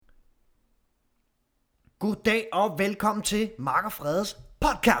Goddag og velkommen til Mark og Fredes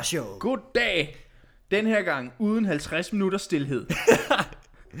podcast show. Goddag. Den her gang uden 50 minutter stilhed.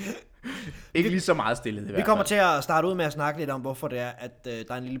 Ikke lige så meget stilhed i hvert fald. Vi kommer til at starte ud med at snakke lidt om, hvorfor det er, at der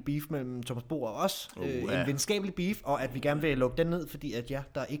er en lille beef mellem Thomas Bo og os. En venskabelig beef, og at vi gerne vil lukke den ned, fordi at jer,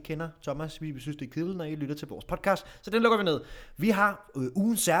 der ikke kender Thomas, vi synes, det er kedeligt, når I lytter til vores podcast. Så den lukker vi ned. Vi har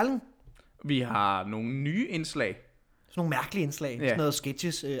ugens særling. Vi har nogle nye indslag. Sådan nogle mærkelige indslag. Sådan noget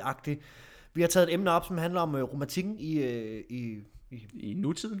sketches-agtigt. Vi har taget et emne op, som handler om romantikken I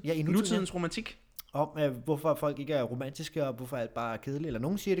nutiden. Ja, i nutidens romantik. Om hvorfor folk ikke er romantiske, og hvorfor alt bare er kedeligt. Eller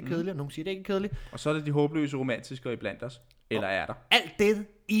nogen siger det er kedeligt, og nogen siger det ikke er kedeligt. Og så er det de håbløse romantiske iblandt os. Eller er der? Alt det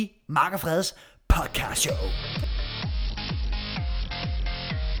i Mark og Freds podcast show.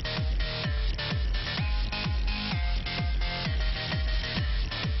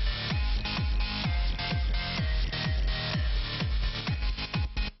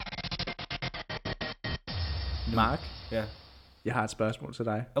 Mark, Ja. jeg har et spørgsmål til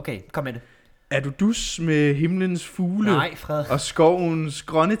dig. Okay, kom med det. Er du dus med himlens fugle? Nej, Fred. Og skovens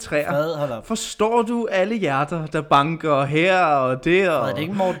grønne træer? Fred, hold op. Forstår du alle hjerter, der banker her og der? Fred, det er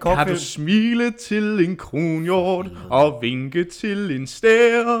ikke Morten Korkfilm. Kan du smile til en kronhjort og vinke til en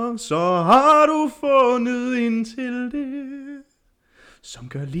stær, så har du fundet ind til det, som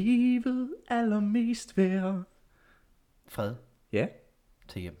gør livet allermest værd. Fred, Ja?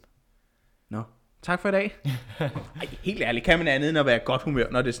 til hjem. Nå. Tak for i dag. Ej, helt ærligt, kan man andet end at være i godt humør,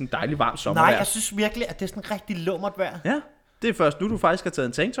 når det er sådan dejligt varmt sommervejr? Nej, jeg synes virkelig, at det er sådan rigtig lummert vejr. Ja, det er først nu, du faktisk har taget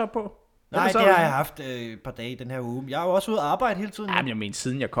en tanktop på. Nej, det har jeg haft et par dage i den her uge. Jeg er jo også ude at arbejde hele tiden. Jamen, jeg mener,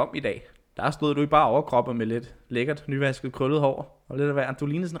 siden jeg kom i dag, der stod du i bare overkroppen med lidt lækkert, nyvasket, krøllet hår og lidt af hver. Du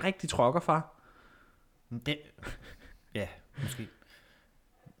lignede sådan en rigtig trokkerfar. Det... Ja, måske.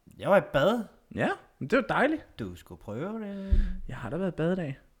 Jeg var i bad. Ja, men det var dejligt. Du skulle prøve det. Jeg har da været i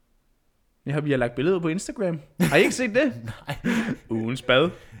badedag. Vi har lagt billeder på Instagram. Har I ikke set det? Nej. Ugens bad.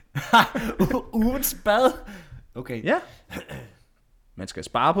 Ugens bad? Okay. Ja. Man skal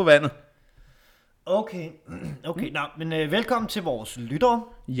spare på vandet. Okay, nå, men velkommen til vores lyttere.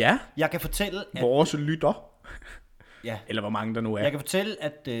 Ja. Jeg kan fortælle, at... Vores lytter. Ja. Eller hvor mange der nu er. Jeg kan fortælle,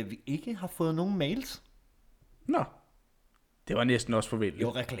 at vi ikke har fået nogen mails. Nå. Det var næsten også forventeligt. Jo,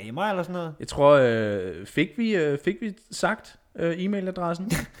 reklamer eller sådan noget. Jeg tror, fik vi sagt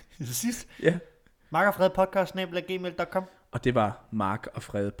e-mailadressen? Sidst. Ja. markogfredepodcast@gmail.com. Og det var Mark og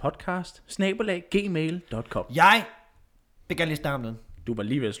Frede podcast @gmail.com. Jeg vil gerne lige snakke om den. Du var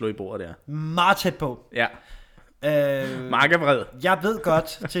lige ved at slå i bordet der. Meget tæt på. Ja. Mark og Frede. Jeg ved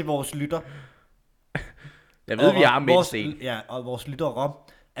godt til vores lytter. Jeg ved, vi har mindst en. Ja, og vores lyttere,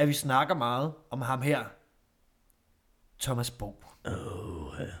 at vi snakker meget om ham her. Thomas Bo.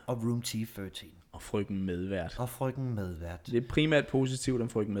 Og Room T13. Og frøken medvært. Og frøken medvært. Det er primært positivt om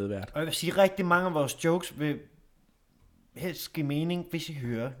frøken medvært. Og jeg vil sige, rigtig mange af vores jokes vil helst give mening, hvis I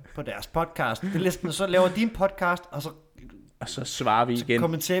hører på deres podcast. Det er næsten, så laver de en podcast, og så svarer vi igen. Så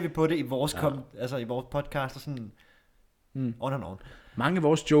kommenterer vi på det i vores, altså i vores podcast, og sådan on and on. Mange af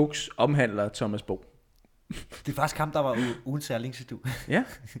vores jokes omhandler Thomas Bo. Det er faktisk ham, der var ugens særling sidste uge. Ja.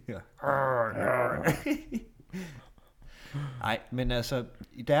 Nej, men altså,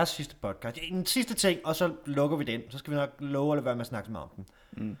 i deres sidste podcast, en sidste ting, og så lukker vi den. Så skal vi nok love at lade være med at snakke så meget om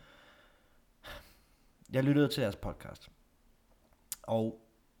den. Jeg lyttede til deres podcast, og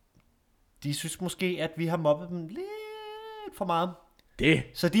de synes måske, at vi har mobbet dem lidt for meget. Det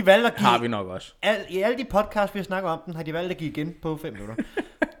så de valgte at give, har vi nok også. I alle de podcasts, vi har snakket om den, har de valgt at give igen på 5 minutter.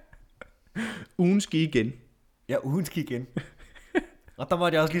 Ugen skal igen. Ja, ugen skal igen. Og der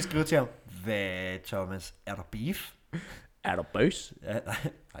måtte jeg også lige skrive til ham, hvad Thomas, er der beef? Er der bøs? Ja,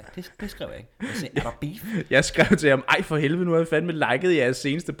 nej, det skrev jeg ikke. Jeg sagde, er der beef? Jeg skrev til ham, ej for helvede, nu har jeg fandme liket jeres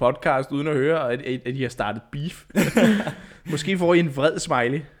seneste podcast, uden at høre, at I har startet beef. Måske får I en vred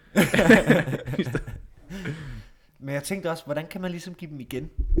smiley. Men jeg tænkte også, hvordan kan man ligesom give dem igen?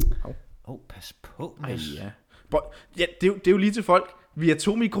 Pas på. Ej, ja. Ja, det er jo lige til folk. Vi har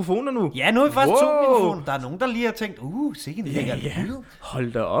 2 mikrofoner nu. Ja, nu er vi faktisk 2 mikrofoner. Der er nogen, der lige har tænkt, sikkert lækker lyd.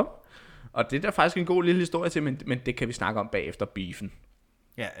 Hold da op. Og det er der faktisk en god lille historie til, men det kan vi snakke om bagefter beefen.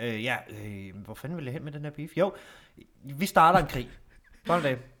 Ja, hvor fanden vil jeg hen med den her beef? Jo, vi starter en krig. Sådan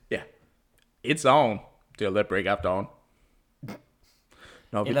det. Ja. It's on till the break of dawn.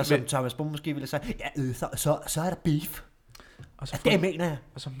 Eller som Thomas Bo måske ville sige, så er der beef. Og så det mener jeg.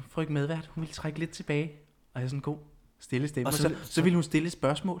 Og som frøken medvært, hun ville trække lidt tilbage. Og jeg sådan god, stille stemme. Og så ville hun stille et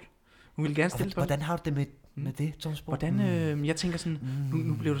spørgsmål. Hun ville gerne stille spørgsmål. Hvordan har du det med det, Thomas Bo? Jeg tænker sådan,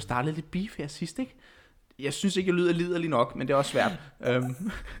 nu blev der startet lidt beef her sidst, ikke? Jeg synes ikke, jeg lyder liderlig nok, men det er også svært.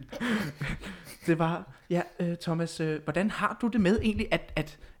 Det var, Thomas, hvordan har du det med egentlig,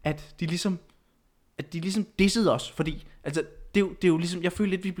 at de ligesom at de ligesom dissede os, fordi altså, det er jo ligesom, jeg føler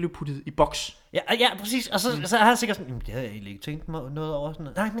lidt, vi blev puttet i boks. Ja, præcis. Og så har jeg sikkert sådan, det havde jeg egentlig ikke tænkt mig noget over sådan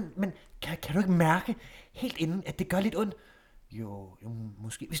noget. Nej, men kan du ikke mærke helt inden, at det gør lidt ondt? Jo,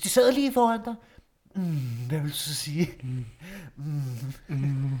 måske. Hvis de sad lige foran dig, hvad vil du så sige?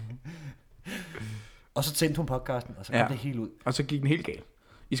 Og så tændte hun podcasten, og så kom det helt ud. Og så gik den helt galt.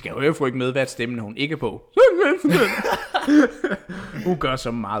 I skal jo få ikke med, hvad stemmen hun ikke er på. Hun gør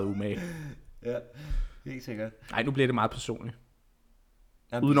så meget umage. Ja, helt sikkert. Nej, nu bliver det meget personligt.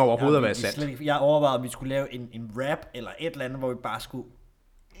 Jamen, uden overhovedet at være sandt. Jeg overvejede, om vi skulle lave en rap, eller et eller andet, hvor vi bare skulle...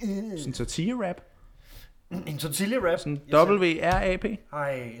 Sådan en satire-rap? En satire-rap? Sådan W-R-A-P?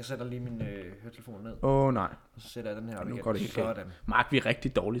 Ej, jeg sætter lige min høretelefon ned. Nej. Og så sætter jeg den her op nu igen. Går det helt Mark, vi er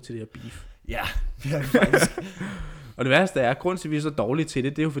rigtig dårlige til det her beef. Ja, vi er faktisk. Og det værste er, grund til, at vi er så dårlige til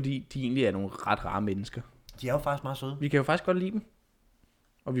det, det er jo fordi, de egentlig er nogle ret rare mennesker. De er jo faktisk meget søde. Vi kan jo faktisk godt lide dem.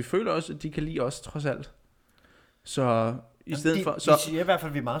 Og vi føler også, at de kan lide os, trods alt. Så i stedet for... De siger i hvert fald,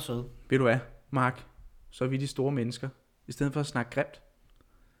 at vi er meget søde. Ved du hvad, Mark? Så er vi de store mennesker. I stedet for at snakke grimt,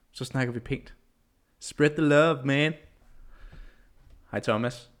 så snakker vi pænt. Spread the love, man. Hej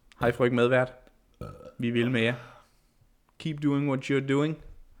Thomas. Hej frøken medvært. Vi vil med jer. Keep doing what you're doing.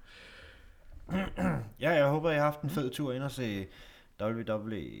 Ja, jeg håber, I har haft en fed tur ind og se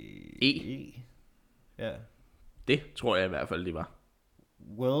WWE. Ja. Det tror jeg i hvert fald, det var.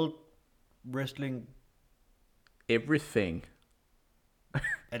 World Wrestling. Everything.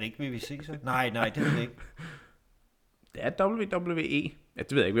 Er det ikke VVC så? Nej, det er det ikke. Det er WWE. Ja,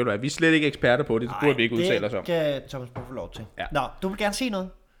 det ved jeg ikke, ved du hvad. Vi er slet ikke eksperter på det. Det burde vi ikke udtale os om. Det kan Thomas Bo få lov til. Ja. Nå, du vil gerne sige noget?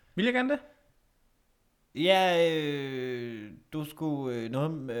 Vil jeg gerne det? Ja, du skulle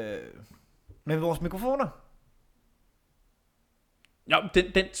noget med vores mikrofoner. Ja,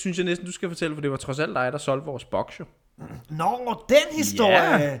 den synes jeg næsten, du skal fortælle, for det var trods alt dig, der solgte vores boks jo. Nå, den historie.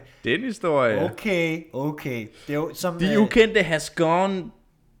 Ja, den historie. Okay. Det er jo som... De ukendte has gone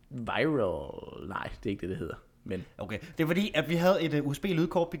viral. Nej, det er ikke det hedder. Men. Okay, det er fordi, at vi havde et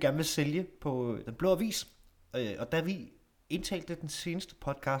USB-lydkort, vi gerne ville sælge på Den Blå Avis. Og da vi indtalte den seneste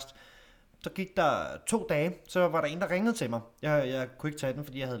podcast, så gik der 2 dage, så var der en, der ringede til mig. Jeg kunne ikke tage den,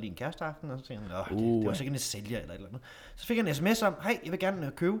 fordi jeg havde lige en kæresteaften, og så tænkte jeg, det var sikkert en sælger eller et eller andet. Så fik jeg en sms om, hej, jeg vil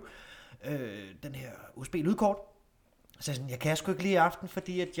gerne købe den her USB-lydkort. Så jeg sådan, jeg kan sgu ikke lige i aften,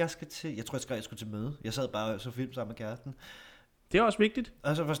 fordi at jeg skal til, jeg tror jeg skrev, jeg skulle til møde. Jeg sad bare så film sammen med kæresten. Det er også vigtigt.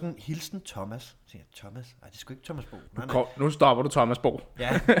 Og så var sådan, hilsen Thomas. Så siger jeg, Thomas? Nej, det er sgu ikke Thomas Bo. Nu stopper du, Thomas Bo.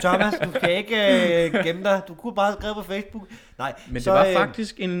 Ja, Thomas, du kan ikke gemme dig. Du kunne bare skrive på Facebook. Nej, men så, det var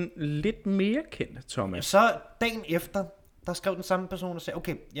faktisk en lidt mere kendt Thomas. Så dagen efter, der skrev den samme person og sagde,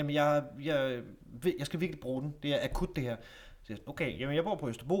 okay, jamen jeg skal virkelig bruge den. Det er akut det her. Så jeg, okay, jamen jeg bor på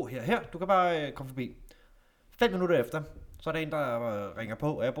Østerbro her. Du kan bare komme forbi. 5 minutter efter, så er der en, der ringer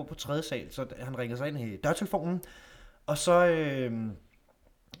på, og jeg bor på 3. sal, så han ringer sig ind i dørtelefonen. Og så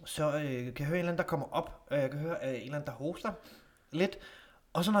kan jeg høre en eller anden, der kommer op. Jeg kan høre en eller anden, der hoster lidt.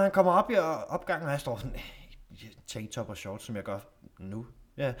 Og så når han kommer op i opgangen, og jeg står sådan, tanktop og shorts, som jeg gør nu.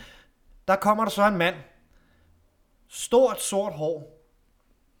 Ja. Der kommer der så en mand. Stort, sort hår.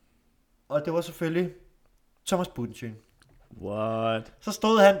 Og det var selvfølgelig Thomas Budensjøen. What? Så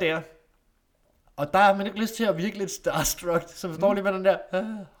stod han der. Og der har man ikke lyst til at virke lidt starstruck. Så forstår lige med den der,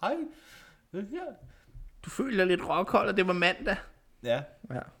 hej. Ja. Du føler lidt råkold, og det var mandag. Ja.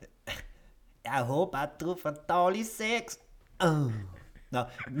 Jeg håber, at du får dårlig sex. Nå,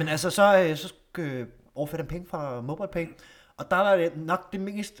 men altså, så skal overføre den penge fra MobilePay. Og der var det nok det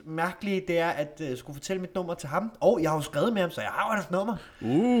mest mærkelige, det er, at jeg skulle fortælle mit nummer til ham. Og jeg har jo skrevet med ham, så jeg har jo hans nummer.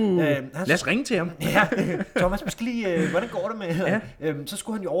 Lad os ringe til ham. Ja, Thomas, måske lige, hvordan går det med? Ja. Så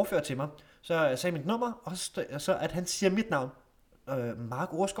skulle han jo overføre til mig. Så jeg sagde mit nummer, og så at han siger mit navn.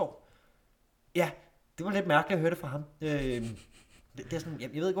 Mark Orskov. Ja, det var lidt mærkeligt at høre det fra ham. Det er sådan, jeg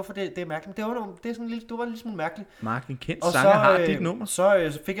ved ikke, hvorfor det er mærkeligt, men det er sådan lidt, det var lidt smule mærkeligt. Mark, en kendt sanger, har dit nummer.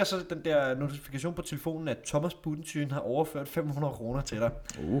 Så fik jeg så den der notifikation på telefonen, at Thomas Budensjøen har overført 500 kroner til dig.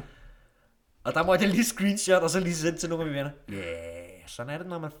 Og der måtte jeg lige screenshot, og så lige sende til nogle af mine venner. Sådan er det,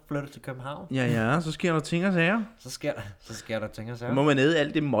 når man flytter til København. Ja, så sker der ting og sager. Så sker der ting og sager. Så må man æde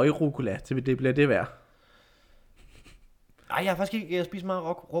alt det møgrucola, til det bliver det værd. Nej, jeg har faktisk ikke spist meget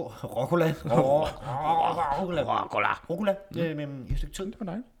rucola. Rucola. I et stykke tid. Det var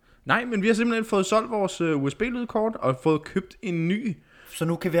dejligt. Nej, men vi har simpelthen fået solgt vores USB-lydkort og fået købt en ny. Så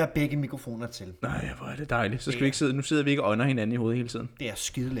nu kan vi have begge mikrofoner til. Nej, hvor er det dejligt. Så skal vi ikke sidde, nu sidder vi ikke og ånder hinanden i hovedet hele tiden. Det er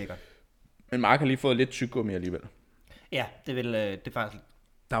skide lækkert. Men Mark har lige fået lidt tyggegummi alligevel. Ja, det er faktisk.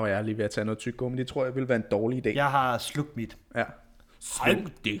 Der var jeg lige ved at tage noget tyggegummi. Det tror jeg ville være en dårlig idé. Jeg har slugt mit. Ja.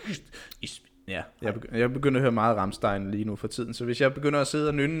 Ja, jeg begynder at høre meget Rammstein lige nu for tiden, så hvis jeg begynder at sidde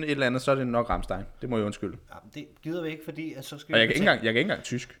og nynne et eller andet, så er det nok Rammstein. Det må jeg undskylde. Ja, det gider vi ikke, fordi så skal og vi jeg kan ikke engang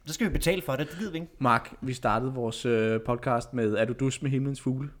tysk. Så skal vi betale for det, det gider vi ikke. Mark, vi startede vores podcast med Er du dus med himlens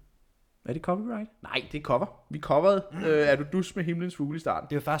fugle? Er det copyright? Nej, det er cover. Vi coverede Er du dus med himlens fugle i starten.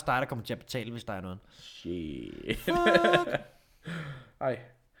 Det er jo først dig, der kommer til at betale, hvis der er noget. Shit. Ej,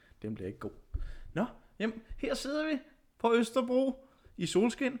 den bliver ikke god. Nå, jamen, her sidder vi på Østerbro i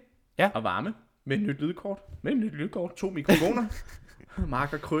solskin og varme med et nyt lydkort. 2 mikrofoner. Mark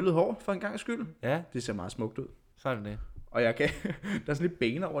har krøllet hår for en gang skyld. Ja. Det ser meget smukt ud. Så er det. Og jeg kan, der er sådan lidt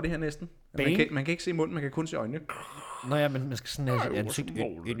bane over det her næsten. Man kan ikke se munden, man kan kun se øjnene. Nå ja, men man skal sådan have ansigt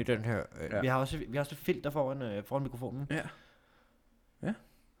ind i den her. Ja. Vi har også et filter foran mikrofonen. Ja.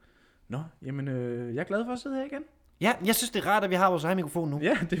 Nå, jamen jeg er glad for at sidde her igen. Ja, jeg synes det er rart, at vi har vores egen mikrofon nu.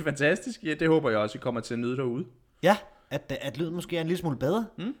 Ja, det er fantastisk. Ja, det håber jeg også, I kommer til at nyde derude. Ja, at lyden måske er en lille smule bedre.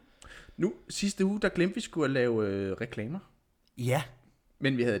 Nu, sidste uge, der glemte vi skulle at lave reklamer. Ja.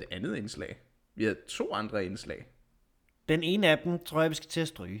 Men vi havde et andet indslag. Vi havde 2 andre indslag. Den ene af dem, tror jeg, vi skal til at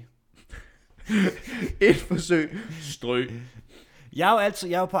stryge. Et forsøg. Stryg. Jeg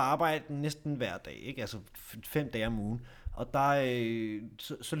er jo på arbejde næsten hver dag, ikke? Altså 5 dage om ugen. Og der,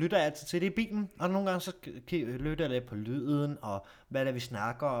 så lytter jeg altid til det i bilen, og nogle gange så lytter jeg lidt på lyden, og hvad der vi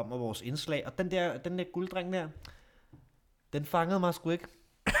snakker om, og vores indslag. Og den der gulddreng der, den fangede mig sgu ikke.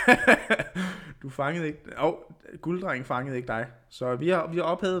 Du fangede ikke... gulddreng fangede ikke dig. Så vi har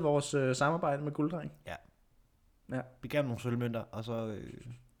ophævet vores samarbejde med gulddreng. Ja. Vi gav ham nogle sølvmønter, og så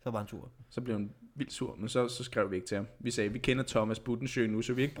var han sur. Så blev han vildt sur, men så skrev vi ikke til ham. Vi sagde, vi kender Thomas Buttensjø nu,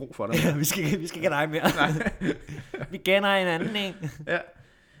 så vi har ikke brug for dig. Ja, vi skal ikke dig mere. Vi kender en anden en. Ja.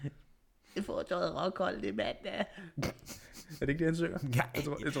 Jeg får tøjet råkold i mandag. Er det ikke det, han synger? Ja.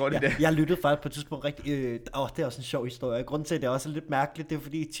 Jeg tror, det er det. Jeg lyttede faktisk på et tidspunkt rigtig... det er også en sjov historie. Grunden til, at det er også lidt mærkeligt, det er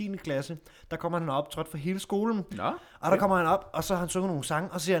fordi i 10. klasse, der kommer han optrådt for hele skolen. Nå, og der kommer han op, og så har han sunget nogle sange,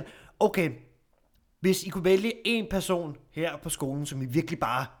 og så siger han, okay, hvis I kunne vælge en person her på skolen, som I virkelig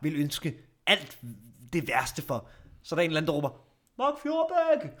bare vil ønske alt det værste for, så er der en eller anden, der råber, Mark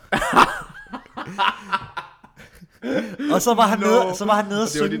Fjordbæk! Og så var han nede og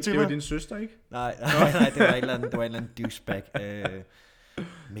synge til mig. Det var din søster, ikke? Nej, det var en eller anden douchebag.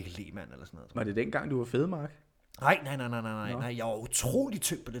 Mikkel Lehmann eller sådan noget. Var det dengang, du var fed, Mark? Nej. Jeg var utrolig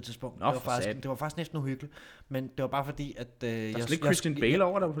tynd på det tidspunkt. Nå, det var faktisk næsten uhyggeligt. Men det var bare fordi, at... der er lidt Christian Bale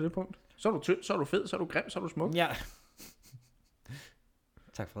over dig på det punkt. Så er du tynd, så er du fed, så er du grim, så er du smuk. Ja.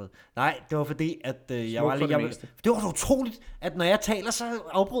 Tak, Frede. Nej, det var fordi, at jeg var lidt... Det var så utroligt, at når jeg taler, så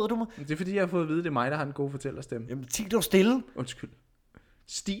afbryder du mig. Det er fordi, jeg har fået at vide, det er mig, der har en god fortællerstemme. Jamen, tig dog stille. Undskyld.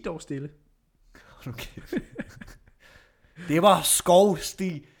 Stig dog stille. Okay. Det var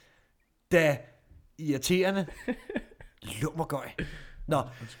skovsti, da irriterende. Lummergøj. Nå,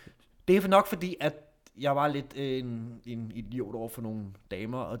 det er nok fordi, at jeg var lidt en idiot over for nogle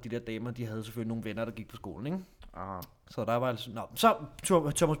damer, og de der damer, de havde selvfølgelig nogle venner, der gik på skolen, ikke? Så der var altså... Nå, så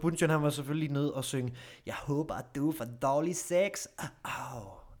Thomas Buttensjø, han var selvfølgelig lige nede og synge, jeg håber, at du får dårlig sex.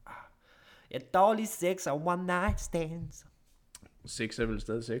 Ja, dårlig sex og one night stands. Sex er vel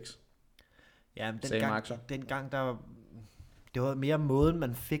stadig sex? Ja, men dengang der... Det var mere måden,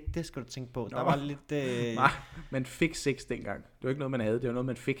 man fik det, skal du tænke på. Der var lidt... Nej, man fik sex dengang. Det var ikke noget, man havde. Det var noget,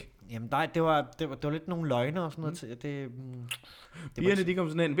 man fik. Jamen nej, det var lidt nogle løgne og sådan noget. Pigerne, de kom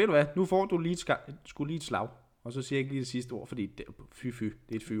sådan hen. Ved du hvad, nu får du lige et slag. Og så siger jeg ikke lige det sidste ord, fordi det er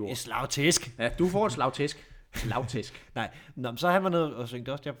et fy-ord. Et slagtæsk. Ja, du får et slagtæsk. Slagtæsk. Nej, så han var nede og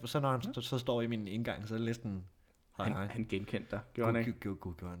syngte også. Så når han så står i min indgang, så er det næsten... Han genkendte dig. Gjorde han ikke?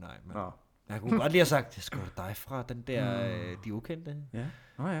 Gjorde han, nej. Men... Jeg kunne godt lige have sagt, det skulle dig fra den der, de ukendte. Ja,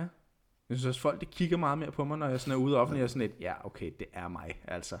 ja. Jeg synes også, folk de kigger meget mere på mig, når jeg sådan er ude offentligt, og sådan lidt, ja, okay, det er mig,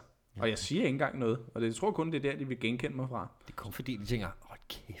 altså. Og jeg siger ikke engang noget, og jeg tror kun, det er der, de vil genkende mig fra. Det kom fordi, de tænker,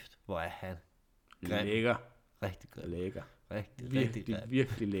 kæft, hvor er han lækker. Rigtig grim. Lækker.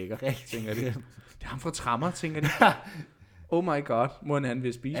 Virkelig lækker, tænker de. Det er ham fra Trammer, tænker de. Oh my god, må han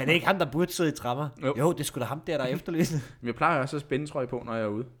vil spise. Er det ikke ham, der burde sidde i Trammer? Jo, det skulle da ham der er efterlysende. Jeg plejer også at spændetrøje på, når jeg er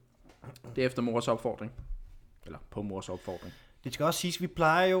ude. Det er efter mors opfordring. Eller på mors opfordring. Det skal også siges, vi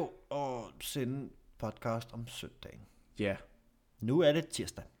plejer jo at sende podcast om søndagen. Ja. Nu er det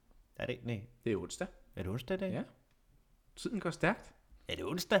tirsdag. Er det ikke? Nej. Det er onsdag. Er det onsdag i dag? Ja. Tiden går stærkt. Er det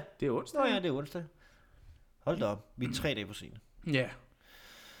onsdag? Det er onsdag. Nå ja, det er onsdag. Hold da op. Vi er 3 dage på scene. Ja.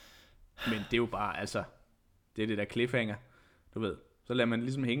 Men det er jo bare, altså, det er det der cliffhanger. Du ved. Så lader man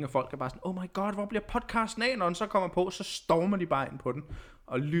ligesom hænge, og folk er bare sådan, oh my god, hvor bliver podcasten af? Når den så kommer på, så stormer de bare ind på den,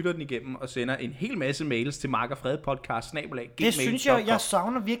 og lytter den igennem, og sender en hel masse mails til Mark og Frede podcast /gmail.com. Det synes jeg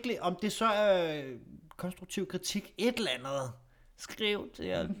savner virkelig, om det så er konstruktiv kritik, et eller andet. Skriv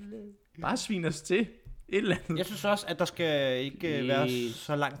til os. Bare svin os til. Et eller andet. Jeg synes også, at der skal ikke være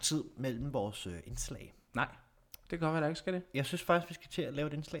så lang tid mellem vores indslag. Nej, det kan godt være, der ikke skal det. Jeg synes faktisk, vi skal til at lave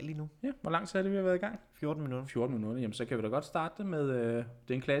et indslag lige nu. Ja, hvor lang tid er det, vi har været i gang? 14 minutter. 14 minutter. Jamen, så kan vi da godt starte det med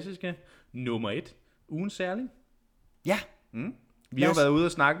den klassiske nummer 1. Ugens særling. Ja. Vi har jo været ude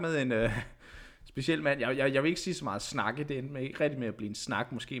og snakke med en speciel mand. Jeg vil ikke sige så meget snakke. Det endte med ikke rigtig med at blive en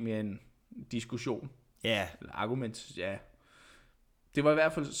snak. Måske mere en diskussion. Ja. Eller argument. Ja. Det var i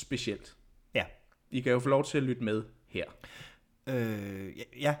hvert fald specielt. Ja. I kan jo få lov til at lytte med her.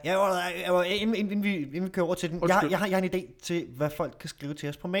 Inden vi kører over til den. Jeg har en idé til, hvad folk kan skrive til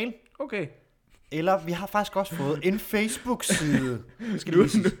os på mail. Okay. Eller vi har faktisk også fået en Facebook-side.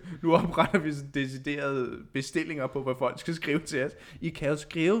 Nu opretter vi sådan deciderede bestillinger på, hvad folk skal skrive til os. I kan jo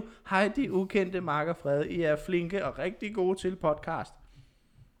skrive, hej de ukendte Mark og Frede, I er flinke og rigtig gode til podcast.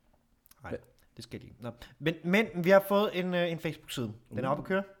 Nej, det skal de ikke. Nå. Men vi har fået en Facebook-side. Den er oppe at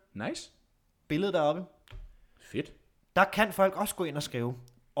køre. Nice. Billedet deroppe. Fedt. Der kan folk også gå ind og skrive.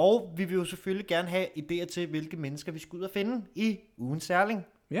 Og vi vil jo selvfølgelig gerne have idéer til, hvilke mennesker vi skal ud og finde i ugens særling.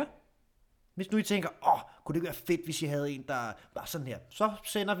 Ja. Hvis nu I tænker, kunne det ikke være fedt, hvis I havde en, der var sådan her, så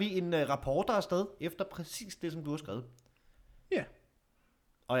sender vi en rapporter afsted, efter præcis det, som du har skrevet. Ja.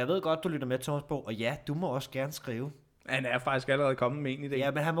 Og jeg ved godt, du lytter med, Thomas, på, og ja, du må også gerne skrive. Han er faktisk allerede kommet med en idé.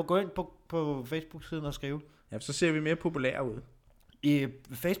 Ja, men han må gå ind på Facebook-siden og skrive. Ja, så ser vi mere populære ud. I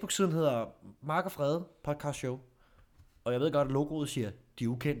Facebook-siden hedder Mark og Frede Podcast Show. Og jeg ved godt, at logoet siger, de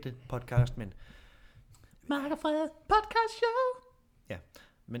ukendte podcast, men Mark og Frede Podcast Show. Ja,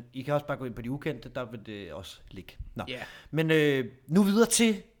 men I kan også bare gå ind på de ukendte, der vil det også ligge. Nå. Yeah. Men nu videre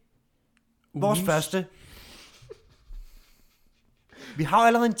til vores første. Vi har jo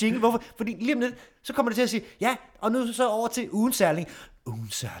allerede en jingle. Hvorfor? Fordi lige om lidt, så kommer det til at sige, ja, og nu så over til ugens særling.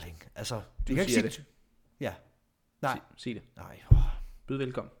 Ugens særling. Altså, du kan ikke sige det. Ja. Nej. Sig det. Nej. Byd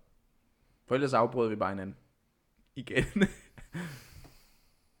velkommen. For ellers afbryder vi bare hinanden. Igen.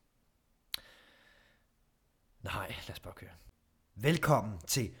 Nej, lad os bare køre. Velkommen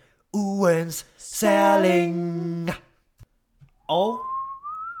til ugens særling. Og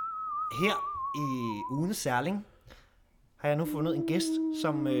her i ugens særling har jeg nu fundet en gæst,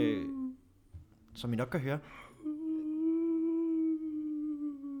 som I nok kan høre.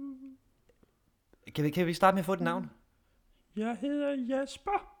 Kan vi starte med at få et navn? Jeg hedder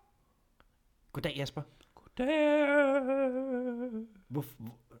Jesper. Goddag, Jesper. Goddag.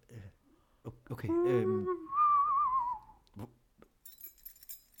 Okay.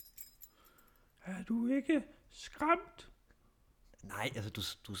 Er du ikke skræmt? Nej,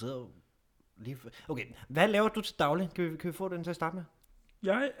 altså du sidder jo lige... Okay, hvad laver du til daglig? Kan vi få den til at starte med?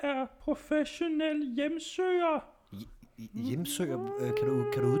 Jeg er professionel hjemsøger. Hjemsøger?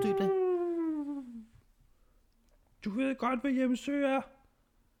 Kan du uddybe det? Du ved godt, hvad hjemsøger er.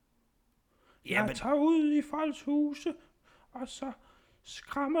 Ja, jeg tager ud i folks huse, og så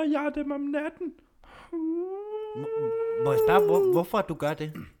skræmmer jeg dem om natten. Må jeg spørge, hvorfor du gør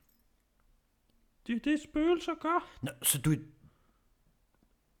det? Det er det, spøgelser gør. Nå,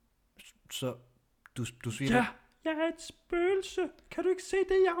 du siger ja, jeg er et spøgelse. Kan du ikke se det?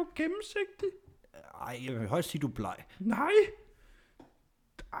 Jeg er jo gennemsigtig. Ej, jeg vil højst sige, du er bleg. Nej,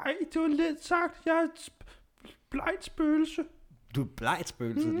 det var lidt sagt. Jeg er et blegt spøgelse. Du er blegt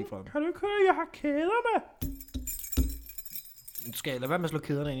spøgelse lige frem. Kan du ikke høre, jeg har kæder med? Du skal lade være med at slå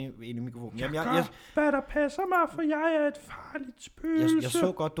kæderne ind i mikrofonen. Jeg hvad der passer mig, for jeg er et farligt spøgelse. Jeg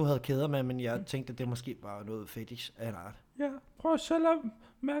så godt, du havde kæder med, men jeg tænkte, at det måske var noget fetish af en art. Ja, prøv selv at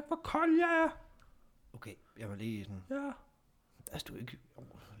mærke, hvor kold jeg er. Okay, jeg var lige sådan... Ja. Altså, du er ikke...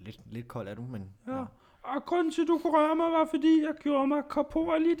 Lidt kold er du, men... Ja. Og grunden til, at du kunne røre mig, var, fordi jeg gjorde mig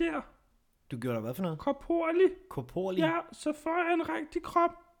korporlig der. Du gjorde dig hvad for noget? Korporlig. Korporlig? Ja, så får jeg en rigtig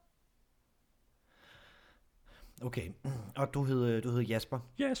krop. Okay, og du hed Jasper?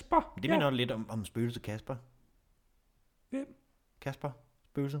 Jasper, det minder lidt om spøgelse Kasper. Hvem? Kasper?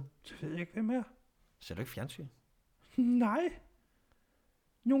 Spøgelse? Det ved jeg ikke, hvem er. Ser du ikke fjernsyn? Nej.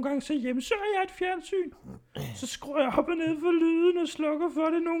 Nogle gange så hjemsøger jeg et fjernsyn. Så skruer jeg op og ned for lyden og slukker for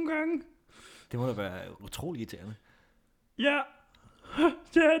det nogle gange. Det må da være utrolig irriterende. Ja,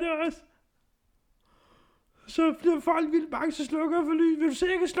 det er det også. Så bliver folk vildt bange, så slukker jeg for lyset. Vil du se,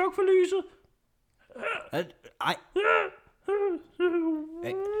 jeg kan slukke for lyset? Ej.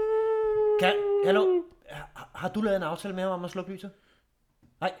 Hallo? Har du lavet en aftale med ham om at slukke lyset?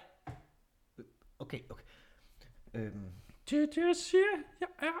 Nej. Okay. Det jeg siger. Jeg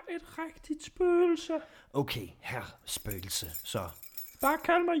er et rigtigt spøgelse. Okay, herr spøgelse, så... Bare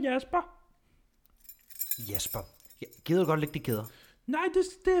kald mig Jasper. Gider du godt lægge de kæder? Nej,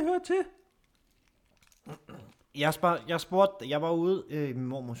 det hører til. Jeg var ude i min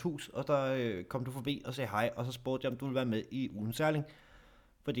mormors hus, og der kom du forbi og sagde hej, og så spurgte jeg, om du ville være med i ugens særling,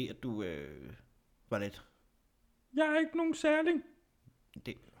 fordi at du var lidt... Jeg er ikke nogen særling.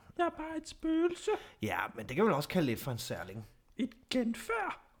 Det... Jeg er bare et spøgelse. Ja, men det kan man også kalde lidt for en særling. Et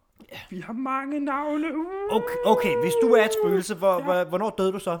genfærd. Ja. Vi har mange navne. Okay, hvis du er et spøgelse, hvornår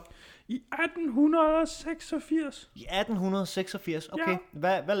døde du så? I 1886. I 1886, okay.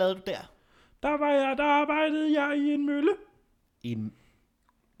 Ja. Hvad lavede du der? Der arbejdede jeg i en mølle. I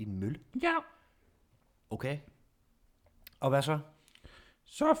en mølle? Ja. Okay. Og hvad så?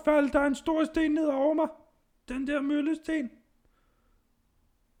 Så faldt der en stor sten ned over mig. Den der møllesten.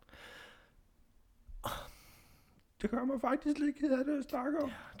 Det gør mig faktisk lidt ked af det, jeg snakker om.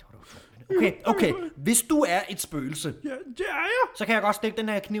 Ja, det var da utroligt. Okay. Hvis du er et spøgelse, ja, det er jeg. Så kan jeg godt stikke den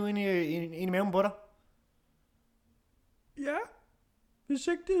her kniv ind i maven på dig. Ja, hvis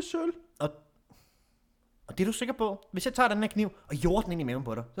ikke det er sølv. Og det er du sikker på? Hvis jeg tager den her kniv og jorder den ind i maven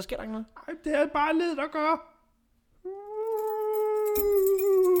på dig, så sker der ikke noget? Ej, det er bare led, der gør.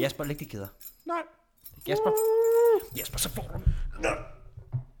 Jasper, læg de kæder. Nej. Jasper, så får du den.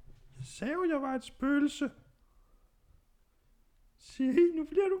 Jeg sagde jo, jeg var et spøgelse. Se, nu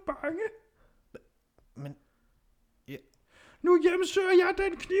bliver du bange. Men... Ja. Nu hjemsøger jeg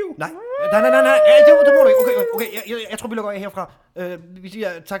den kniv. Nej. Ja, det må du ikke. Okay. Jeg tror, vi lukker af herfra. Vi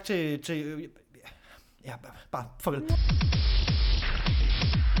siger tak til ja, bare farvel.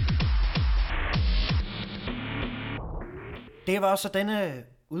 Det var også denne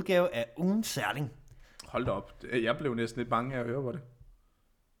udgave af ugens særling. Hold da op. Jeg blev næsten lidt bange af at høre på det.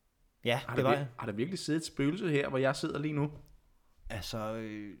 Ja, det var jeg. Har der virkelig siddet et spøgelse her, hvor jeg sidder lige nu? Altså,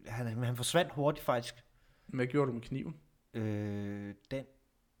 han forsvandt hurtigt faktisk. Hvad gjorde du med kniven? Den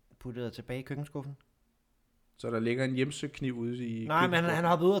puttede jeg tilbage i køkkenskuffen. Så der ligger en hjemsøgt kniv ude i... Nej, men han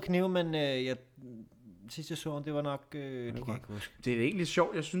hoppede ud af kniven, men sidst jeg så, det var nok... det kan jeg ikke huske. Det er egentlig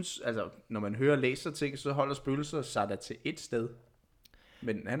sjovt, jeg synes, altså, når man hører og læser ting, så holder spøgelser sig der til et sted.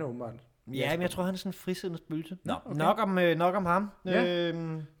 Men han er åbenbart... Ja, men jeg tror, han er sådan en frisiddende spøgelse. Nå, okay. Nok om ham. Ja.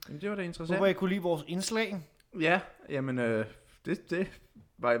 Jamen, det var da interessant. Håber, I kunne lide vores indslag. Ja, jamen, det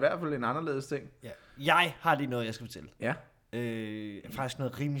var i hvert fald en anderledes ting. Ja. Jeg har lige noget, jeg skal fortælle. Ja. Faktisk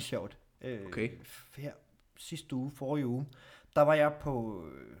noget rimelig sjovt. Okay. Her sidste uge, forrige uge, der var jeg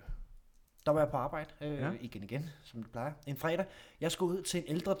på arbejde, igen, som det plejer, en fredag. Jeg skulle ud til en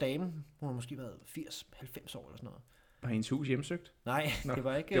ældre dame, hun har måske været 80-90 år eller sådan noget. Var hendes hus hjemsøgt? Nej, det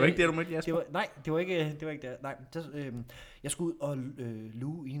var ikke... Det var ikke det, du mødte, Jasper? Det var ikke det. Nej, jeg skulle ud og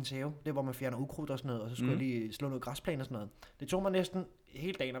luge i hendes have, det hvor man fjerner ukrudt og sådan noget, og så skulle jeg lige slå noget græsplan og sådan noget. Det tog mig næsten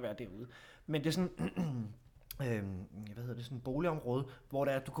hele dagen at være derude. Men det er sådan, sådan et boligområde, hvor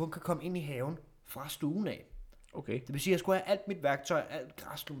der, du kun kan komme ind i haven fra stuen af. Okay. Det vil sige, at jeg skulle have alt mit værktøj, alt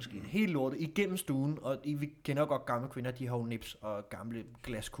græsslåmaskine, hele lortet igennem stuen, og vi kender godt gamle kvinder, de har jo nips og gamle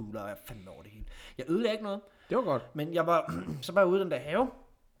glaskugler, og jeg fandt over det hele. Jeg ødelagde ikke noget. Det var godt. Men så var jeg ude i den der have,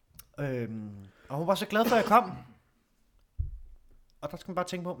 og hun var så glad for, at jeg kom. Og der skal man bare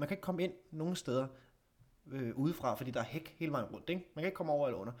tænke på, man kan ikke komme ind nogen steder udefra, fordi der er hæk hele vejen rundt, ikke? Man kan ikke komme over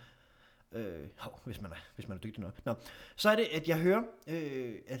eller under. Hvis man er dygtig nok. Nå. Så er det, at jeg hører,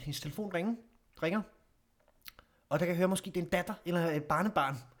 at hendes telefon ringer. Og der kan jeg høre, måske det er en datter eller et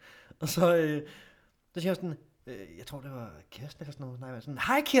barnebarn. Og så siger jeg sådan, jeg tror det var Kirsten eller sådan noget. Nej, sådan,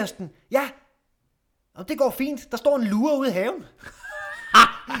 hej Kirsten, ja, og det går fint, der står en lure ude i haven.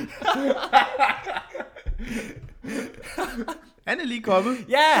 Han er lige kommet.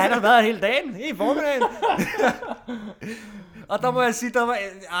 Ja, han har været hele dagen, hele formiddagen. Og der må jeg sige,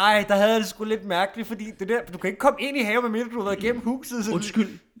 der havde det sgu lidt mærkeligt, fordi det der, du kan ikke komme ind i haven, medmindre du har været igennem huset. Så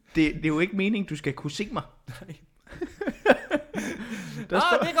undskyld, det er jo ikke meningen, du skal kunne se mig. Det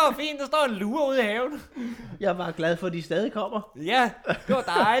går fint, der står en lure ude i haven. Jeg er bare glad for, at de stadig kommer. Ja, det var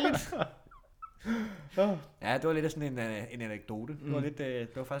dejligt. Ja, det var lidt sådan en anekdote.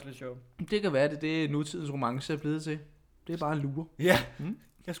 Det var faktisk lidt sjovt. Det kan være, det er nutidens romance er blevet til. Det er bare lure. Ja,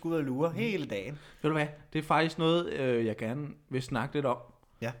 jeg skulle ud og lure hele dagen. Ved du hvad, det er faktisk noget, jeg gerne vil snakke lidt om.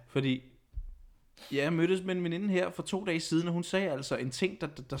 Ja. Fordi jeg mødtes med en veninde her for 2 dage siden, og hun sagde altså en ting,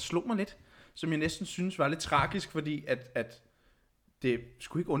 der slog mig lidt, som jeg næsten synes var lidt tragisk, fordi at det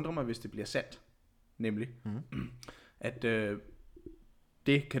skulle ikke undre mig, hvis det bliver sandt. Nemlig, at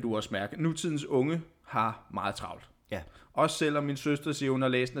det kan du også mærke. Nutidens unge har meget travlt. Ja. Også selvom min søster siger, hun har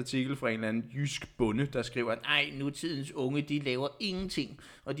læst en artikel fra en eller anden jysk bonde, der skriver, at nej, nutidens unge, de laver ingenting,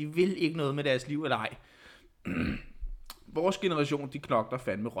 og de vil ikke noget med deres liv eller ej. Vores generation, de knokler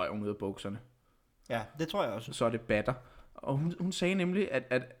fandme røven ud af bukserne. Ja, det tror jeg også. Så er det batter. Og hun sagde nemlig,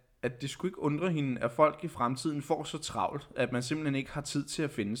 at at det skulle ikke undre hende, at folk i fremtiden får så travlt, at man simpelthen ikke har tid til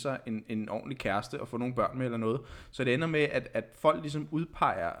at finde sig en ordentlig kæreste og få nogle børn med eller noget. Så det ender med, at folk ligesom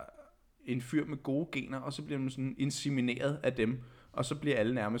udpeger en fyr med gode gener, og så bliver man sådan insemineret af dem, og så bliver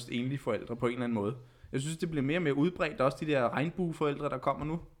alle nærmest enlige forældre på en eller anden måde. Jeg synes, det bliver mere og mere udbredt, også de der regnbueforældre, der kommer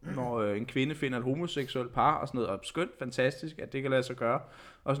nu, når en kvinde finder et homoseksuelt par og sådan noget, og skønt, fantastisk, at det kan lade sig gøre,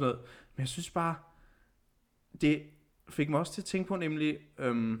 og sådan noget. Men jeg synes bare, det fik mig også til at tænke på, nemlig,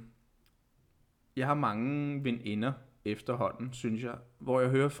 jeg har mange veninder efterhånden, synes jeg, hvor jeg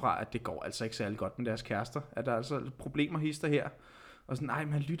hører fra, at det går altså ikke særlig godt med deres kærester, at der er altså problemer hister her, og sådan, nej,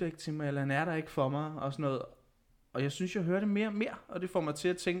 man lytter ikke til mig, eller han er der ikke for mig, og sådan noget. Og jeg synes, jeg hører det mere og mere, og det får mig til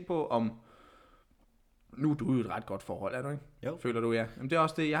at tænke på, om nu er du jo et ret godt forhold, er du ikke? Jo. Føler du, ja? Jamen, det er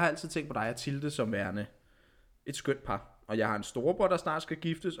også det, jeg har altid tænkt på dig og Tilde som værende et skønt par. Og jeg har en storebror, der snart skal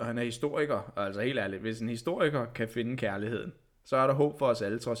giftes, og han er historiker. Og altså helt ærligt, hvis en historiker kan finde kærligheden, så er der håb for os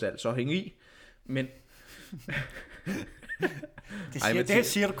alle trods alt. Så hæng i. Men det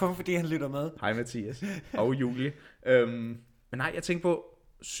siger du kun, fordi han lytter med. Hej Mathias. Og Julie. Men nej, jeg tænker på,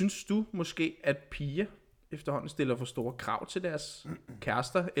 synes du måske, at piger efterhånden stiller for store krav til deres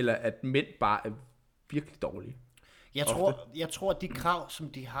kærester, eller at mænd bare er virkelig dårlige? Jeg tror, at de krav, som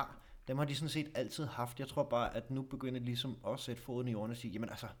de har, dem har de sådan set altid haft. Jeg tror bare, at nu begynder de ligesom også at sætte foden i jorden og sige, jamen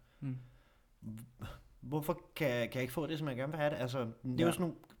altså, hvorfor kan jeg ikke få det, som jeg gerne vil have det? Altså, det er jo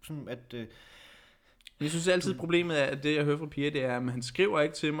sådan at... Jeg synes altid, problemet er, at det, jeg hører fra piger, det er, at han skriver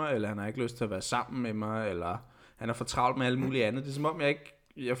ikke til mig, eller han har ikke lyst til at være sammen med mig, eller han er for travlt med alt muligt andet. Det er som om,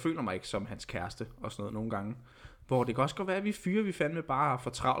 jeg føler mig ikke som hans kæreste, og sådan noget nogle gange. Hvor det kan også godt være, at vi fandme bare har for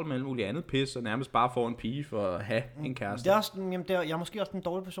travlt med alt muligt andet pis, og nærmest bare får en pige for at have en kæreste. Det er også, jeg er måske også en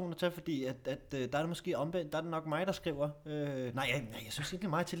dårlig person at tage, fordi at der er det måske omvendt, der er det nok mig, der skriver. Jeg synes egentlig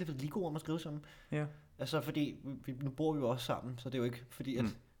meget til, at det er lige god om at skrive sammen. Ja. Altså, fordi nu bor vi jo også sammen, så det er jo ikke fordi, at...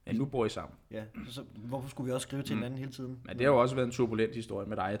 Ja, nu bor I sammen. Ja, så hvorfor skulle vi også skrive til hinanden hele tiden? Ja, det har jo også været en turbulent historie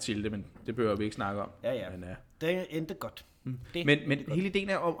med dig og Tilde, men det behøver vi ikke snakke om. Ja. Men, det endte godt. Men hele ideen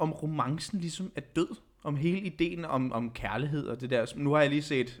er, om romancen ligesom er død. Om hele ideen om kærlighed og det der. Nu har jeg lige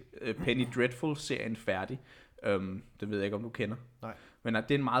set Penny Dreadful-serien færdig. Det ved jeg ikke, om du kender. Nej. Men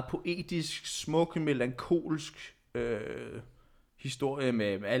det er en meget poetisk, smuk, melankolsk historie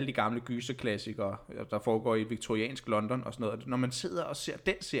med alle de gamle gyserklassikere, der foregår i viktoriansk London og sådan noget. Når man sidder og ser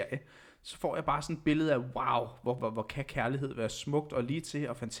den serie, så får jeg bare sådan et billede af, wow, hvor kan kærlighed være smukt og lige til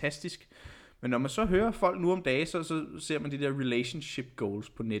og fantastisk. Men når man så hører folk nu om dagen, så ser man de der relationship goals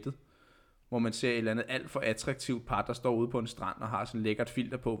på nettet, hvor man ser et eller andet alt for attraktivt par, der står ude på en strand og har sådan et lækkert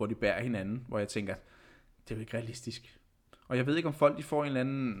filter på, hvor de bærer hinanden, hvor jeg tænker, det er jo ikke realistisk. Og jeg ved ikke, om folk de får en eller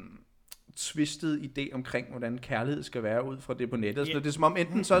anden twisted idé omkring, hvordan kærlighed skal være ud fra det på nettet. Så det er som om,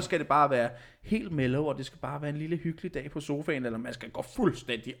 enten så skal det bare være helt mellow, og det skal bare være en lille hyggelig dag på sofaen, eller man skal gå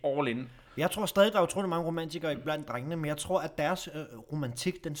fuldstændig all in. Jeg tror stadig, der er utrolig mange romantikere blandt drengene, men jeg tror, at deres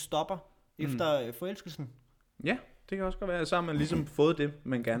romantik, den stopper efter forelskelsen. Ja, det kan også godt være, så har man ligesom fået det,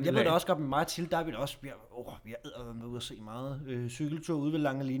 man gerne vil have. Jeg ved da også godt med mig til, der vil også, vi har været ude at se meget cykeltur ude ved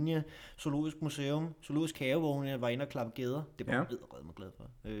Lange Linje, Zoologisk Museum, Zoologisk Havevogn, jeg var inde og klappe gæder. Det var jeg edderrød glad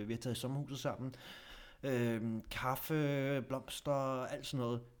for. Vi har taget sommerhuset sammen. Kaffe, blomster, alt sådan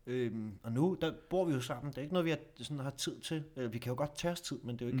noget. Og nu, der bor vi jo sammen. Det er ikke noget, vi har tid til. Vi kan jo godt tage os tid,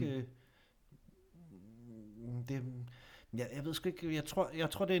 men det er jo ikke... Jeg ved sgu ikke, jeg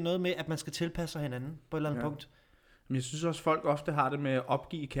tror, det er noget med, at man skal tilpasse sig hinanden på et eller andet punkt. Men jeg synes også, folk ofte har det med at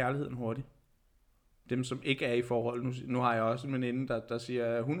opgive kærligheden hurtigt. Dem, som ikke er i forhold. Nu har jeg også en veninde, der siger,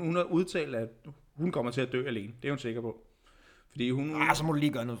 at hun har udtalt, at hun kommer til at dø alene. Det er hun sikker på. Fordi hun... så må du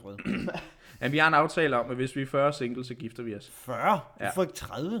lige gøre noget, Frede. Jamen, vi har en aftale om, at hvis vi er 40 single, så gifter vi os. 40? Hvorfor ikke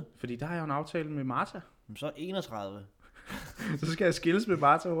 30? Fordi der har jeg jo en aftale med Martha. Så 31. Så skal jeg skilles med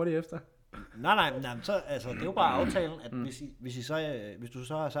Martha hurtigt efter. Nej, så altså det er jo bare aftalen, at hvis du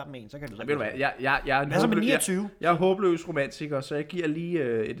så er sammen med en, så kan du så. Ved du hvad? Jeg er håbløs romantiker, så jeg giver lige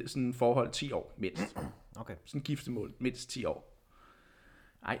et sådan forhold 10 år mindst. Okay. Sådan giftemål mindst 10 år.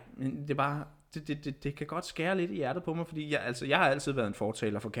 Nej, men det er bare det kan godt skære lidt i hjertet på mig, fordi jeg har altid været en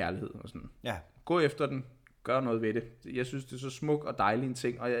fortaler for kærlighed og sådan. Ja. Gå efter den, gør noget ved det. Jeg synes det er så smuk og dejlig en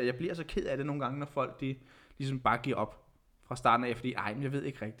ting, og jeg bliver så ked af det nogle gange, når folk de ligesom bare giver op fra starten af, fordi men jeg ved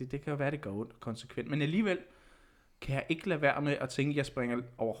ikke rigtigt, det kan jo være, det går ondt konsekvent, men alligevel kan jeg ikke lade være med at tænke, at jeg springer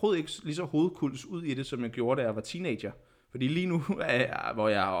overhovedet ikke lige så hovedkuls ud i det, som jeg gjorde, da jeg var teenager. Fordi lige nu, hvor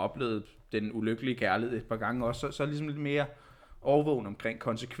jeg har oplevet den ulykkelige kærlighed et par gange også, så er det ligesom lidt mere overvågen omkring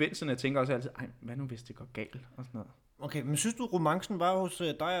konsekvenserne. Jeg tænker også altid, hvad nu hvis det går galt og sådan noget. Okay, men synes du, romancen var hos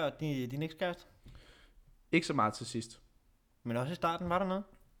dig og din ekskæreste? Ikke så meget til sidst. Men også i starten, var der noget?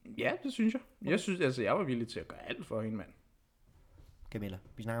 Ja, det synes jeg. Jeg synes, jeg var villig til at gøre alt for hende, mand. Camilla.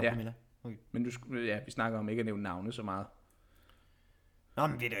 Vi snakker om Camilla. Okay. Men vi snakker om ikke at nævne navne så meget. Nå,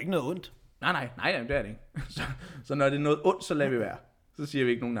 men det er da ikke noget ondt. Nej, det er det ikke. Så når det er noget ondt, så lader vi være. Så siger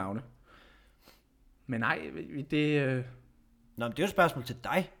vi ikke nogen navne. Men nej, det... Nå, men det er jo et spørgsmål til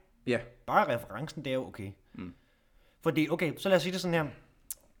dig. Ja. Bare referencen, det er jo okay. Fordi, okay, så lad os sige det sådan her.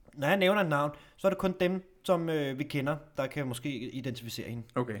 Når jeg nævner et navn, så er det kun dem, som vi kender, der kan måske identificere hende.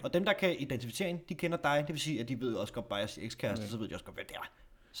 Okay. Og dem, der kan identificere hende, de kender dig. Det vil sige, at de ved også godt, bare jeres ekskæreste, så ved de også godt, hvad det er.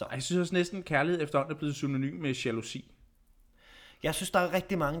 Så. Jeg synes også næsten, kærlighed efterhånden er blevet synonym med jalousi. Jeg synes, der er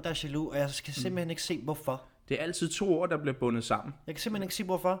rigtig mange, der er jaloux, og jeg kan simpelthen ikke se, hvorfor. Det er altid 2 ord, der bliver bundet sammen. Jeg kan simpelthen ikke se,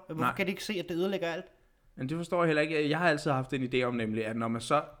 hvorfor. Hvorfor kan de ikke se, at det ødelægger alt? Men det forstår jeg heller ikke. Jeg har altid haft en idé om nemlig, at når man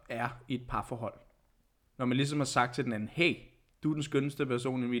så er i et parforhold, når man ligesom har sagt til den anden, hey, du er den skønneste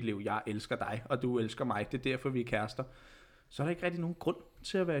person i mit liv, jeg elsker dig, og du elsker mig, det er derfor, vi er kærester, så er der ikke rigtig nogen grund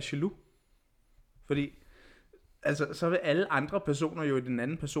til at være jaloux. Fordi, altså, så vil alle andre personer jo i den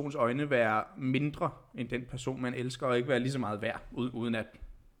anden persons øjne være mindre end den person, man elsker, og ikke være lige så meget værd, uden at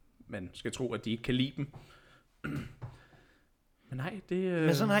man skal tro, at de ikke kan lide dem. Men nej, det...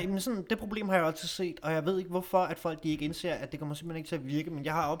 Men sådan, det problem har jeg altid set, og jeg ved ikke hvorfor, at folk de ikke indser, at det kommer simpelthen ikke til at virke, men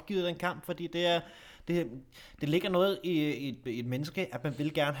jeg har opgivet den kamp, fordi det ligger noget i et menneske, at man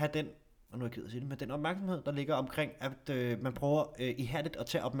vil gerne have den, og nu er jeg ked af at sige det, men den opmærksomhed, der ligger omkring, at man prøver ihærdigt at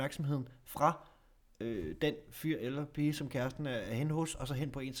tage opmærksomheden fra den fyr eller pige, som kæresten er hen hos, og så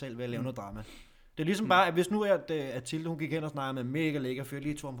hen på en selv ved at lave noget drama. Det er ligesom bare, at hvis nu at Tilde, hun gik hen og snakkede med en mega lækker fyr,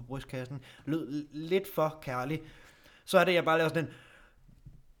 lige tog ham på brystkassen, lød lidt for kærlig, så er det, jeg bare laver sådan en,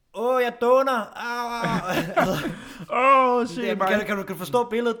 jeg doner, kan du forstå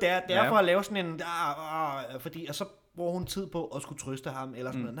billedet? Det er for at lave sådan en, fordi, og så bruger hun tid på at skulle trøste ham,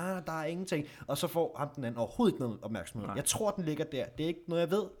 eller sådan noget, nej, der er ingenting, og så får ham den anden overhovedet ikke noget opmærksomhed. Nej. Jeg tror, den ligger der. Det er ikke noget,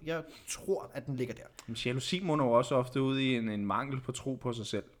 jeg ved. Jeg tror, at den ligger der. Men jalousi munder jo også ofte ud i en mangel på tro på sig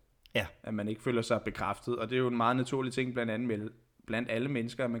selv. Ja. At man ikke føler sig bekræftet, og det er jo en meget naturlig ting blandt alle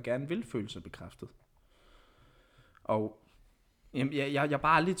mennesker, at man gerne vil føle sig bekræftet. Og jeg er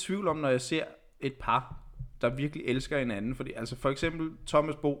bare aldrig i tvivl om, når jeg ser et par, der virkelig elsker hinanden. Fordi, altså for eksempel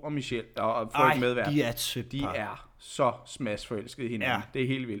Thomas Bo og Michelle og Frede medvært. De er et sødt par. De er så smadsforelskede i hinanden. Ja. Det er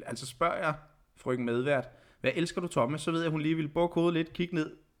helt vildt. Altså spørger jeg frøken medvært, hvad elsker du Thomas? Så ved jeg, hun lige vil bukke hovedet lidt, kigge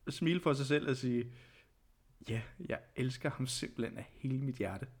ned, smile for sig selv og sige, ja, jeg elsker ham simpelthen af hele mit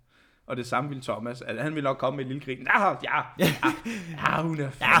hjerte. Og det samme ville Thomas. Altså, han ville nok komme med et lille grin. Hun er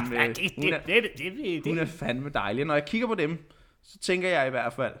fandme, hun er fandme dejlig. Når jeg kigger på dem, så tænker jeg i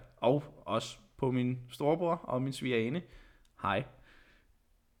hvert fald, og også på min storebror og min svigerinde, hej,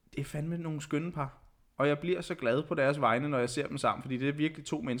 det er fandme nogle skønne par. Og jeg bliver så glad på deres vegne, når jeg ser dem sammen, fordi det er virkelig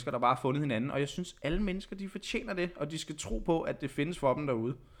 2 mennesker, der bare har fundet hinanden. Og jeg synes, alle mennesker, de fortjener det, og de skal tro på, at det findes for dem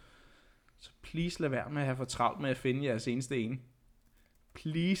derude. Så please lad være med at have for travlt med at finde jeres eneste ene.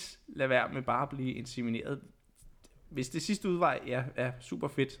 Please lad være med bare at blive insemineret. Hvis det sidste udvej er super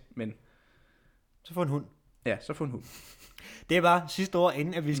fedt, men... Så få en hund. Ja, så få en hund. Det var sidste ord,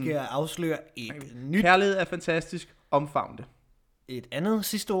 inden at vi skal afsløre et nyt... Kærlighed er fantastisk. Omfavn det. Et andet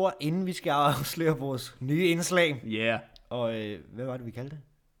sidste ord, inden vi skal afsløre vores nye indslag. Ja. Yeah. Og hvad var det, vi kaldte det?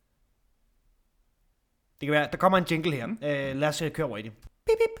 Det kan være, der kommer en jingle her. Lad os køre over i det. Bip,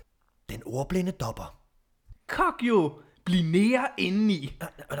 bip. Den ordblinde dopper. Kok jo! Bliv mere indeni.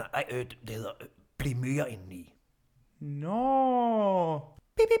 Nej, det hedder bliv mere indeni. Nå.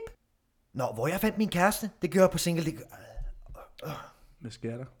 Bip, bip. Nå, hvor jeg fandt min kæreste, det gør jeg på single. Hvad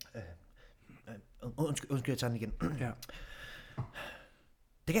sker der? Undskyld, jeg tager den igen. Ja.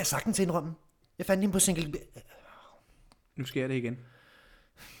 Det kan jeg sagtens indrømme. Jeg fandt hende på single. Nu sker det igen.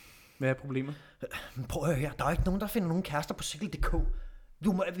 Hvad er problemet? Prøv at høre her. Der er ikke nogen, der finder nogen kærester på single.dk.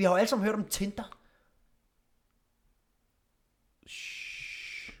 Vi har jo alle sammen hørt om Tinder.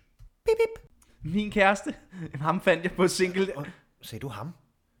 Shhh. Bip, bip. Min kæreste? Ham fandt jeg på single. Sagde du ham?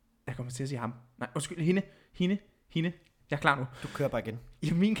 Jeg kommer til at sige ham. Nej, undskyld. Hende. Jeg er klar nu. Du kører bare igen.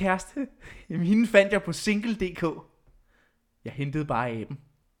 Jamen, min kæreste. Jamen, hende fandt jeg på single.dk. Jeg hentede bare aben.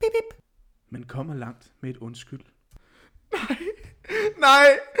 Bip, bip. Men kommer langt med et undskyld. Nej.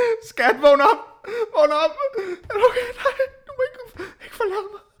 Skat, vågn op. Er du okay? Nej, du må ikke forlade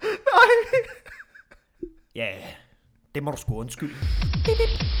mig. Nej. Ja, det må du sgu undskylde. Bip, bip.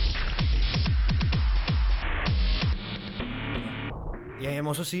 Ja, jeg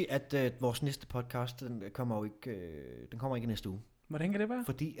må så sige, at vores næste podcast, den kommer ikke næste uge. Hvordan kan det være?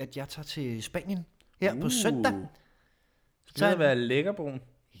 Fordi at jeg tager til Spanien her på søndag. Skal det være lækkerbrun?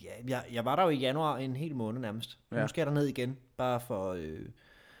 Ja, jeg var der jo i januar en hel måned nærmest. Ja. Nu skal jeg derned igen, bare for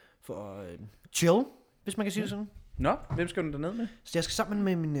chill, hvis man kan sige det sådan. Nå, hvem skal du derned med? Så jeg skal sammen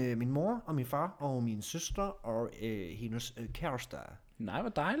med min mor og min far og min søster og hendes kæreste. Nej, hvor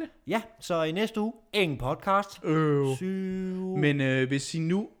dejligt. Ja, så i næste uge, ingen podcast. Men hvis I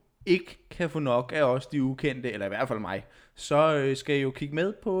nu ikke kan få nok af os, de ukendte, eller i hvert fald mig, så skal I jo kigge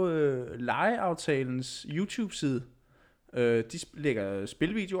med på legeaftalens YouTube-side. De lægger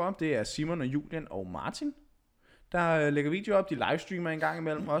spilvideoer op. Det er Simon og Julian og Martin, der lægger videoer op. De livestreamer en gang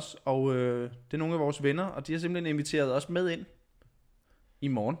imellem os, og det er nogle af vores venner, og de har simpelthen inviteret os med ind i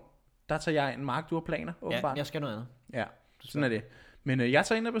morgen. Der tager jeg ind. Mark, du har planer, åbenbart. Ja, jeg skal noget andet. Ja, sådan er det. Men jeg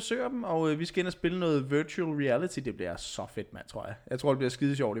tager ind og besøger dem, og vi skal ind og spille noget virtual reality. Det bliver så fedt, mand, tror jeg. Jeg tror, det bliver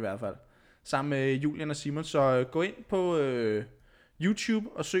skide sjovt i hvert fald. Sammen med Julian og Simon. Så gå ind på YouTube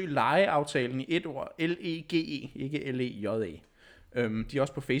og søg legeaftalen i et ord. L-E-G-E, ikke L-E-J-E. De er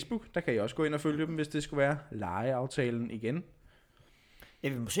også på Facebook. Der kan I også gå ind og følge dem, hvis det skulle være legeaftalen igen. Ja,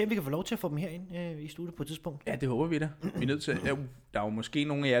 vi må se, om vi kan få lov til at få dem herind i studiet på et tidspunkt. Ja, det håber vi da. Vi er nødt til. Der er jo måske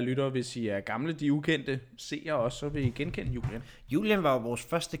nogle af jer lyttere, hvis I er gamle, de ukendte seere også, så vil I genkende Julian. Julian var jo vores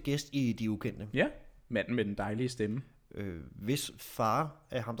første gæst i De Ukendte. Ja, manden med den dejlige stemme. Hvis far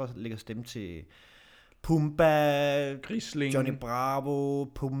er ham, der lægger stemme til Pumba, Grisling, Johnny Bravo,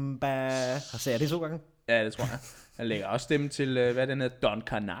 Pumba. Har jeg det 2 gange? Ja, det tror jeg. Han lægger også stemme til, hvad den hedder, Don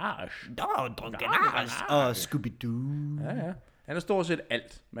Carnage. Don Carnage og Scooby-Doo. Ja. Han er stort set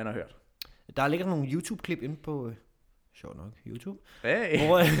alt, man har hørt. Der ligger nogle YouTube-klip inde på, sjovt nok, YouTube, hey.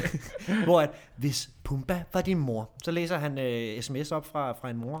 hvor at, hvis Pumba var din mor, så læser han sms op fra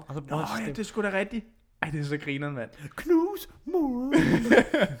en mor. Og så ja, det er sgu da rigtigt. Ej, det er så grineren, mand. Knus, mor.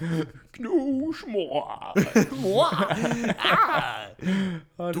 Knus, mor. Mor.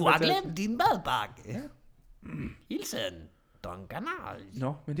 Du har glemt din madbakke. Ja. Hilsen, Don Carnage.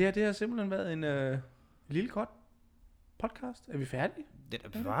 Nå, men det har simpelthen været en lille kort podcast. Er vi færdige?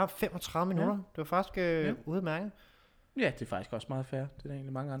 Det var 35 minutter. Det var faktisk udmærket. Ja, det er faktisk også meget fair. Det er der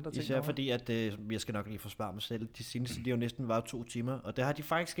egentlig mange andre ting. Især fordi, at jeg skal nok lige forsvare mig selv. De seneste, de har jo næsten været 2 timer, og det har de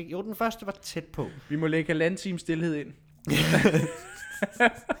faktisk ikke. Jo, den første var tæt på. Vi må lægge 1,5 time stillhed ind.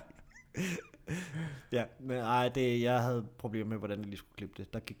 Ja, men jeg havde problemer med, hvordan jeg lige skulle klippe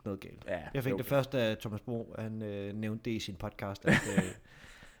det. Der gik noget galt. Ja, jeg fik det første af Thomas Bro, han nævnte det i sin podcast, at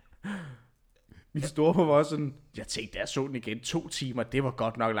min storebror var sådan, jeg tænkte, jeg så den igen 2 timer, det var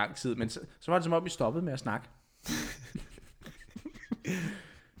godt nok lang tid, men så var det som om, vi stoppede med at snakke.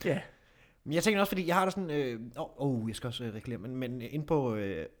 Ja. Men jeg tænker også, fordi jeg har der sådan, jeg skal også reklamere, men inde på,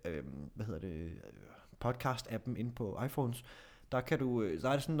 podcast-appen inde på iPhones, der kan du, så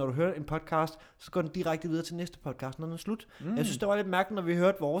er det sådan, når du hører en podcast, så går den direkte videre til næste podcast, når den er slut. Jeg synes, det var lidt mærkeligt, når vi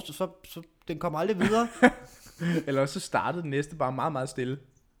hørte vores, så den kom aldrig videre. Eller så startede den næste bare meget, meget stille.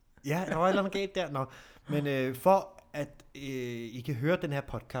 Ja, der var et eller andet galt der. Nå. Men for at I kan høre den her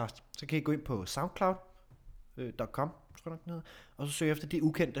podcast, så kan I gå ind på soundcloud.com, og så søge efter De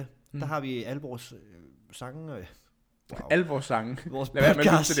Ukendte. Der har vi alle vores sange. Wow. Alle vores sange. Vores lad være med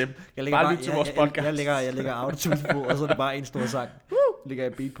at lytte til dem. Bare lyt til vores podcast. Jeg lægger autotune på, og så er det bare en stor sang. Lægger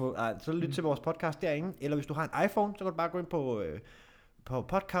jeg beat på. Så lyt til vores podcast derinde. Eller hvis du har en iPhone, så kan du bare gå ind på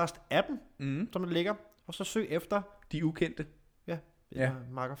podcast-appen, som der ligger, og så søg efter De Ukendte. Ja.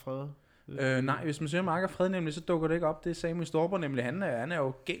 Mark og Frede. Nej, hvis man søger Mark og Frede nemlig, så dukker det ikke op. Det sagde min storebror nemlig. Han er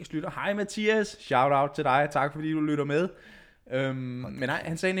jo gængs lytter. Hej Mathias, shout out til dig. Tak fordi du lytter med. Men nej,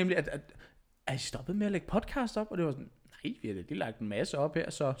 han sagde nemlig, at I stoppet med at lægge podcast op? Og det var sådan, nej, vi har lige lagt en masse op her.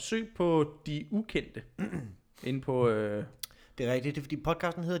 Så søg på De Ukendte. Inde på... Det er rigtigt, det er fordi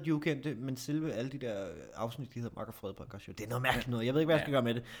podcasten hedder De Ukendte, men selve alle de der afsnit, de hedder Mark og Frede podcast. Det er noget mærkeligt noget. Jeg ved ikke, hvad jeg skal gøre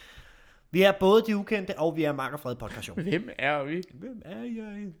med det. Vi er både De Ukendte, og vi er Mark og Frede podcast. Hvem er vi? Hvem er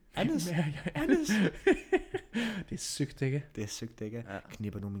jeg? Anders. Det er sygt, ikke? Det er sygt, ikke? Ja.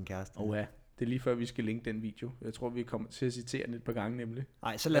 Knipper nu min kæreste. Ja. Det er lige før, vi skal linke den video. Jeg tror, vi kommer til at citere den et par gange, nemlig.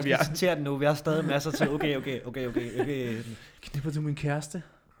 Nej, så lad os citere den nu. Vi har stadig masser til. Okay. Knipper du min kæreste?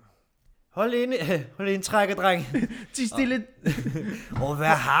 Hold ind, trækkerdreng. Ti stille. Og hvad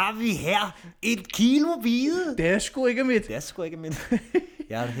har vi her? Et kilo hvide. Det er sgu ikke mit.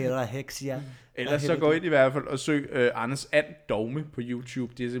 Jeg hedder Hexia. Ellers så gå ind i hvert fald og søg Anders And Dogme på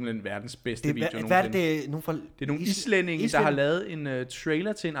YouTube. Det er simpelthen verdens bedste video nogensinde. Det er nogle islændinge, der har lavet en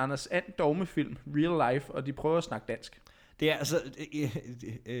trailer til en Anders And Dogme film, Real Life, og de prøver at snakke dansk. Det er altså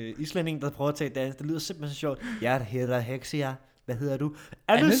islændinge, der prøver at tage dansk. Det lyder simpelthen så sjovt. Jeg hedder Hexia. Hvad hedder du?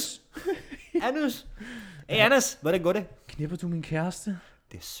 Anders. Hey Anders, hvordan går det? Knipper du min kæreste?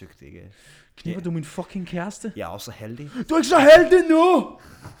 Det er sygt, ikke? Knipper du min fucking kæreste? Jeg er også så heldig. Du er ikke så heldig nu!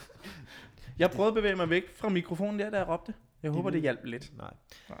 Jeg prøvede at bevæge mig væk fra mikrofonen der jeg råbte. Jeg håber, det hjalp lidt. Nej.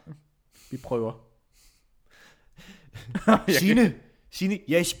 Vi prøver. Signe,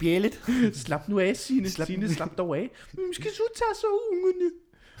 jeg er spjælet. Slap nu af, Signe. Slap dog af. Vi skal så tage så ungerne.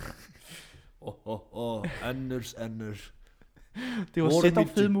 Anders. Det var setup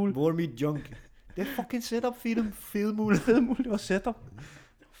fedmul. Hvor er mit junk? Det er fucking setup fedmul. Det var setup.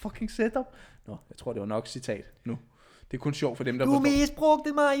 Fucking setup. Nå, jeg tror, det var nok citat nu. Det er kun sjovt for dem, der forstår. Du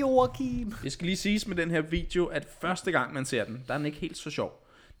misbrugte mig, Joachim. Det skal lige siges med den her video, at første gang man ser den, der er den ikke helt så sjov.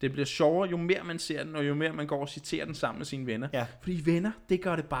 Det bliver sjovere, jo mere man ser den, og jo mere man går og citerer den sammen med sine venner. Ja. Fordi venner, det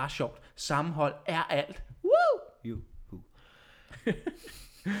gør det bare sjovt. Sammenhold er alt. Woo!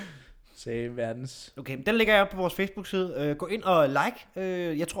 Sagde verdens. Okay, den lægger jeg op på vores Facebook-side. Gå ind og like.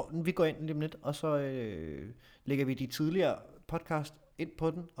 Jeg tror, vi går ind lige om lidt, og så lægger vi de tidligere podcast ind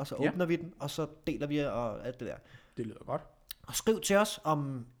på den, og så åbner vi den, og så deler vi og alt det der. Det lyder godt. Og skriv til os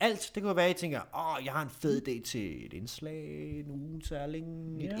om alt. Det kan jo være, at I tænker, jeg har en fed idé til et indslag, en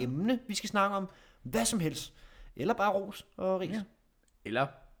ugesærling, et emne, vi skal snakke om. Hvad som helst. Eller bare ros og ris. Ja. Eller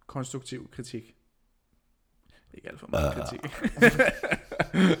konstruktiv kritik. Ikke alt for meget kritik.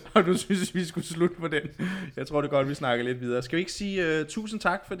 Og du synes, vi skulle slutte på den. Jeg tror det godt, vi snakker lidt videre. Skal vi ikke sige tusind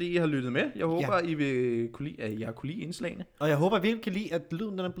tak, fordi I har lyttet med? Jeg håber, I vil kunne lide, at jeg kunne lide indslagene. Og jeg håber virkelig kan lide, at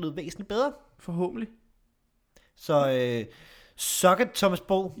lyden den er blevet væsentligt bedre. Forhåbentlig. Så suck it, Thomas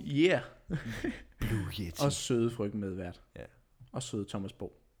Bo. Yeah. Blue Yeti. Og søde frøken medvært. Ja. Og søde Thomas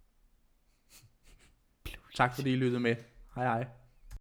Bo. Tak fordi I lyttede med. Hej hej.